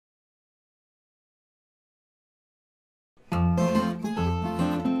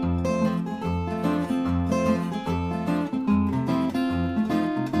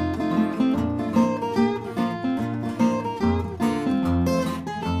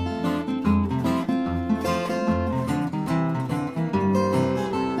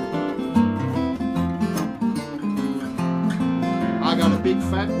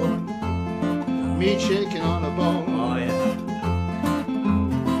fat woman, meat shaking on a bone. Oh yeah.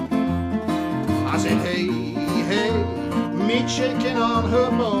 I said, hey, hey, meat shaking on her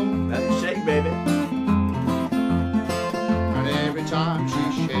bone. Let it shake, baby. And every time she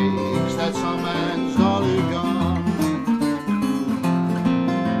shakes, that's some man's dollar gone.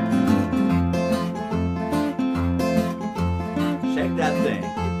 Shake that thing.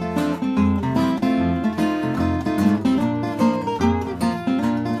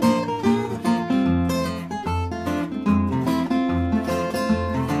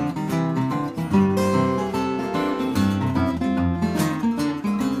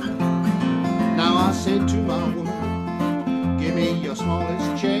 Now I said to my woman, give me your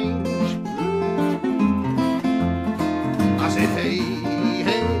smallest change. I said, hey,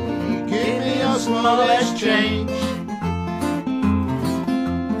 hey, give me your smallest change.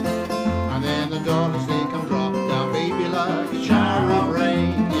 And then the dollars, they come dropping down, baby, like a shower of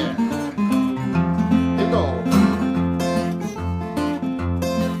rain. Yeah. Here we go.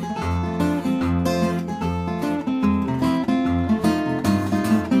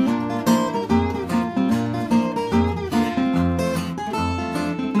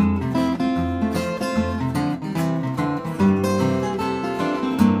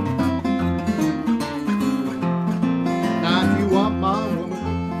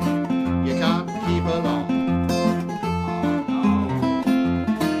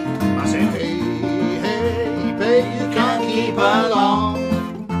 You can't keep her long.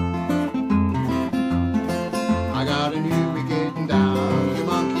 I got a new be getting down. You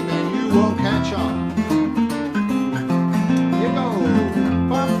monkey man, you won't catch on. Here you go.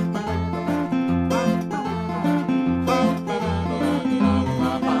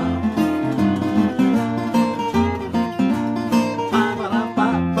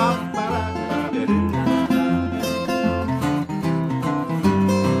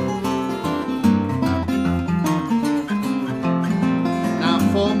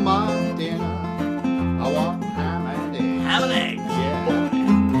 For my dinner, I want ham and eggs. Ham and eggs. Yeah.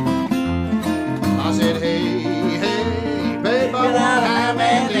 I said, hey, hey, babe, I want ham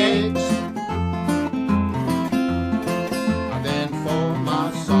and eggs. And then for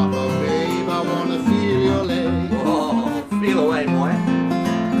my supper, babe, I want to feel your legs. Oh, feel away, boy.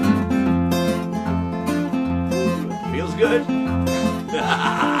 Feels good.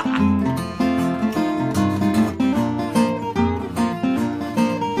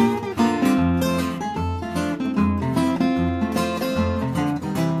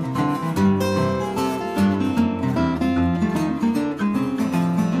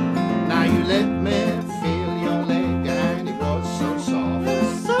 Let me feel your leg and it was so soft. It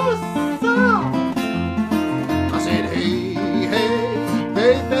was so soft. I said, hey, hey,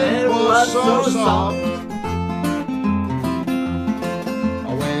 baby, it was so soft.